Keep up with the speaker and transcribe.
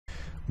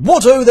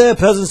What ho there,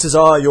 peasants, is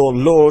I, your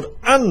lord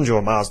and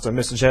your master,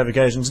 Mr.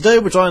 Chayification. Today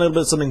we're trying a little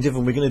bit of something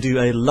different. We're going to do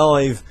a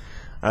live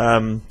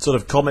sort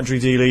of commentary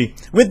dealy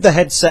with the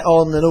headset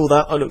on and all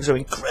that. I look so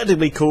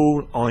incredibly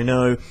cool, I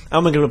know.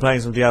 And we're going to be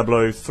playing some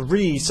Diablo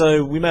 3,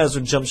 so we may as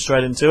well jump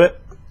straight into it.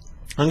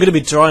 I'm going to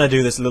be trying to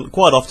do this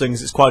quite often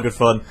because it's quite good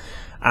fun.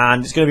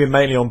 And it's going to be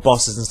mainly on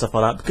bosses and stuff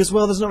like that because,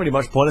 well, there's not really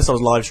much point. Unless I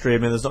was live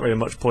streaming, there's not really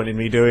much point in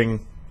me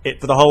doing it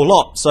for the whole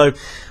lot. So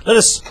let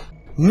us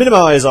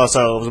minimise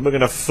ourselves and we're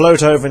going to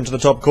float over into the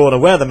top corner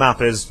where the map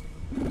is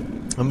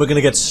and we're going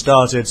to get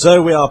started.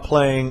 So we are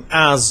playing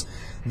as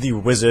the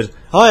wizard.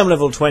 I am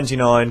level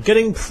 29,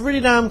 getting pretty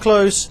damn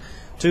close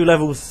to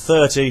level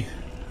 30,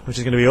 which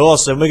is going to be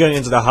awesome. We're going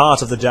into the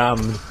heart of the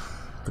damned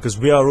because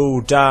we are all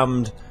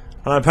damned.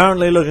 And I'm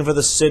apparently looking for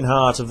the sin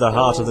heart of the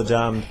heart of the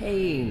damned.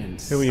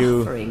 Who are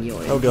you?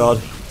 Oh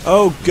god.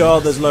 Oh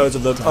god, there's loads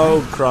of them.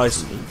 Oh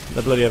Christ.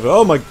 They're bloody everywhere.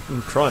 Oh my...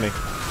 Cryny.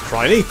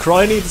 Cryny?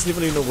 Cryny? That's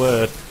not even a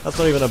word. That's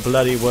not even a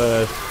bloody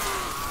word.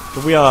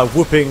 But we are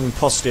whooping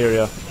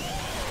posterior.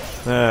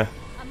 There.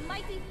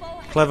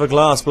 Clever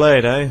glass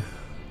blade, eh?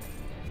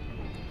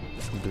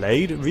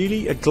 Blade?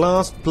 Really? A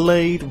glass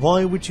blade?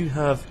 Why would you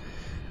have...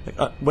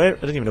 where? I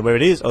don't even know where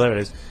it is. Oh, there it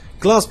is.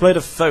 Glass blade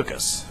of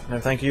focus. No,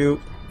 thank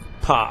you.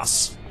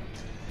 Pass.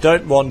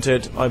 Don't want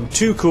it. I'm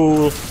too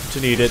cool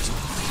to need it.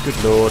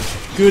 Good lord.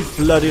 Good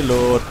bloody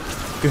lord.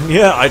 Good,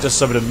 yeah, I just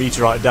summoned a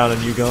meteorite down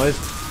on you guys.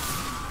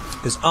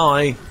 Because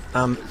I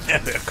am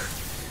epic.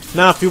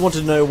 Now, if you want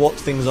to know what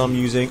things I'm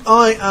using,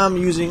 I am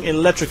using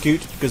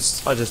Electrocute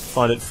because I just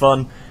find it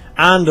fun.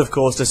 And, of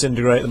course,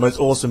 Disintegrate, the most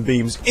awesome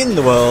beams in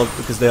the world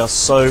because they are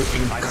so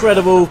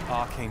incredible.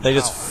 They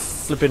just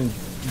flipping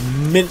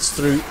mince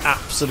through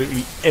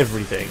absolutely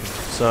everything.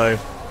 So...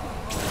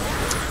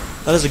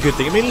 that is a good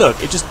thing. I mean,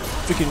 look, it just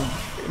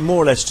freaking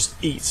more or less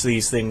just eats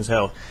these things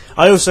health.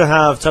 I also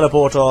have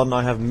Teleport on,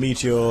 I have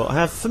Meteor, I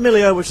have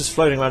Familiar, which is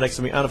floating around next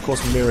to me, and of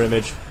course Mirror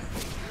Image,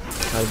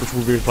 which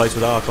will be replaced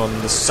with Archon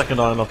the second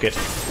I unlock it.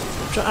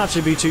 Which won't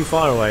actually be too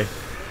far away.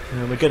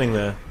 We're getting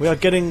there. We are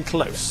getting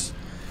close.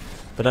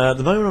 But at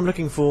the moment I'm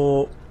looking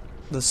for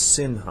the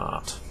Sin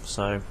Heart.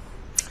 So,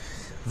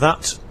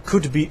 that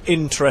could be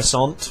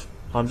interessant.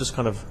 I'm just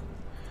kind of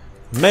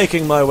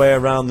making my way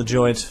around the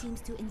joint,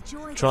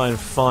 try and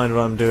find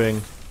what I'm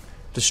doing,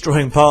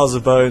 destroying piles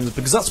of bones,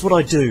 because that's what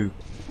I do.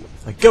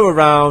 I go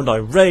around, I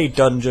raid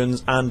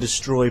dungeons, and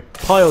destroy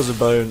piles of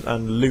bone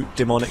and loot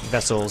demonic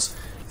vessels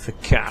for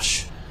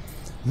cash.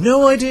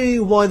 No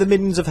idea why the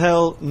minions of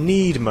hell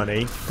need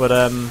money, but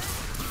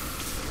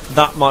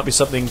that might be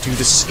something to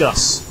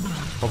discuss,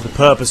 of the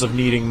purpose of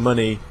needing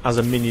money as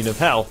a minion of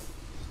hell.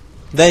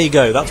 There you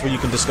go, that's what you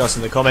can discuss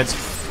in the comments.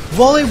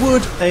 Why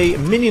would a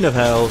minion of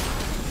hell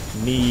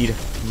need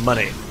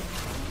money?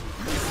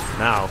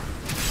 Now,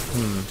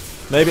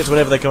 maybe it's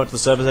whenever they come up to the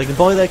servers they can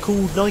buy their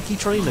cool Nike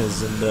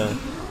trainers and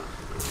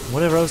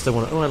whatever else they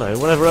want. Oh hello,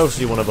 whatever else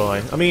you want to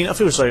buy. I mean, I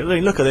feel sorry. I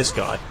mean, look at this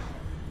guy.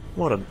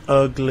 What an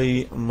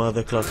ugly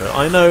mother clucker.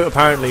 I know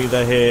apparently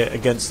they're here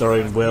against their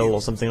own will or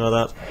something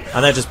like that,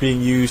 and they're just being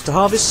used to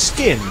harvest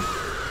skin,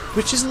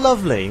 which is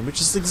lovely,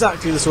 which is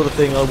exactly the sort of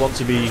thing I want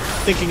to be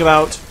thinking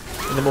about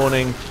in the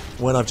morning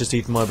when I've just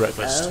eaten my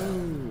breakfast.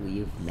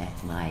 You've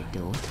met my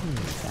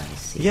daughters, I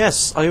see.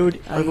 Yes,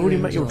 I've already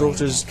met your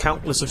daughters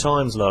countless of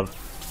times, love.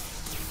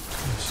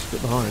 She's a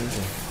bit behind,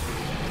 isn't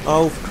she?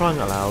 Oh, for crying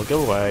out loud,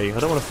 go away. I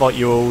don't want to fight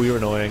you all, you're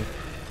annoying.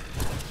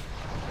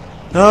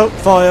 No,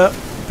 fire.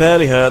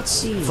 Barely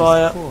hurts.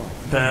 Fire.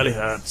 Barely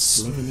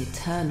hurts. Live in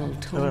eternal Oh,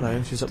 torment.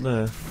 hello, she's up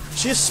there.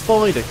 She's a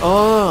spider.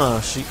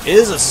 Ah, she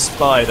is a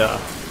spider.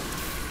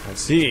 I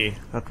see.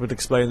 That would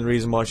explain the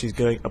reason why she's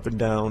going up and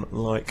down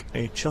like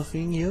a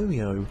chuffing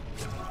yo-yo.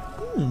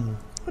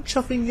 A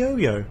chuffing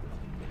yo-yo.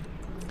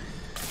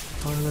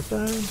 Pile of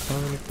bones, pile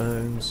of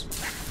bones.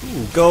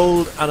 Ooh,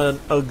 gold and an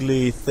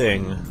ugly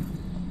thing.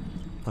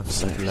 I'm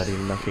so bloody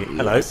lucky.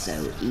 Hello.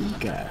 So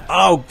eager.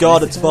 Oh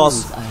god, it's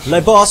boss.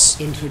 Le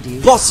boss!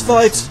 Boss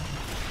fight!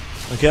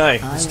 Okay,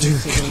 let's do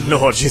it.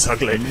 Lord, she's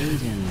ugly.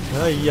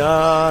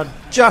 Hiya,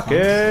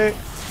 Jackie!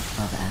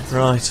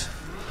 Right.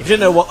 If you don't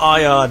know what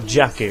IR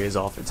Jackie is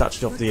off, it's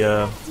actually off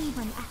the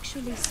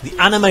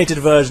animated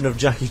version of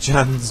Jackie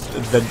Chan's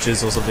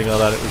Adventures or something like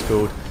that it was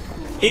called.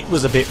 It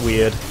was a bit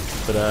weird,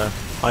 but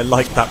I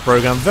liked that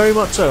program very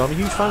much so. I'm a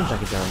huge fan of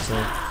Jackie Chan, so...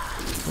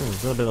 oh,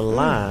 we've got a bit of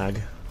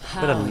lag. A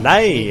bit of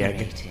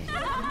lag.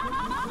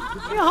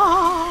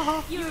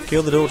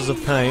 Kill the Daughters of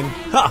Pain.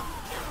 Ha!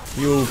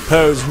 You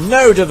pose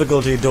no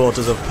difficulty,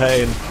 Daughters of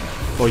Pain,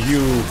 for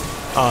you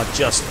are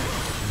just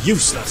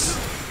useless.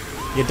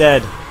 You're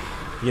dead.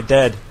 You're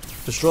dead.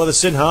 Destroy the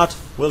Sin Heart.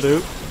 Will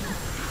do.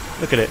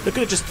 Look at it. Look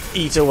at it just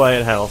eat away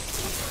at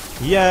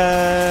health.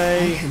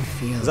 Yay!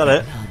 Is that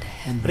it?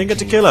 I didn't get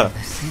to kill her.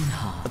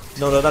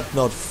 No, that's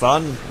not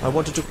fun. I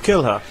wanted to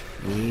kill her.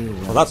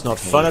 Well, that's not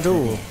fun at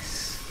all.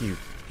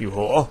 You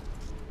whore.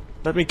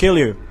 Let me kill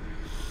you.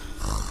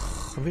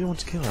 I really want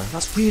to kill her.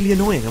 That's really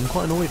annoying. I'm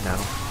quite annoyed now.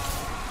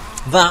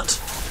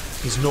 That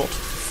is not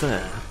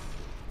fair.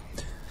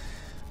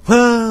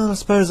 Well, I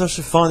suppose I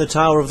should find the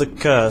Tower of the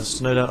Curse.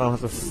 No doubt I'll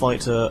have to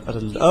fight her at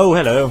a... Oh,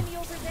 hello.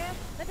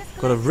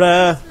 Got a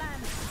rare.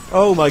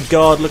 Oh my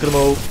god, look at them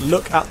all.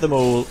 Look at them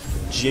all.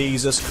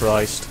 Jesus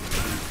Christ.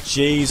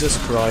 Jesus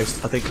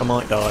Christ. I think I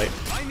might die.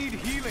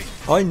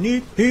 I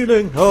need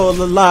healing. Oh,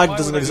 the lag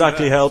doesn't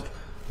exactly help.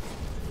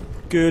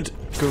 Good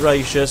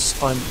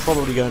gracious. I'm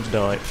probably going to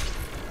die.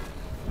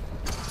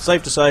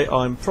 Safe to say,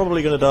 I'm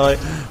probably going to die.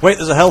 Wait,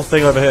 there's a health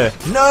thing over here.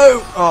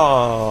 No!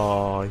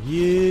 Oh,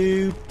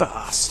 you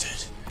bastard.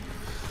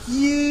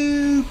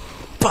 You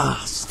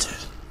bastard.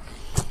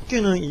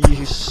 Good night,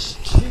 you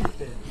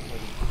stupid.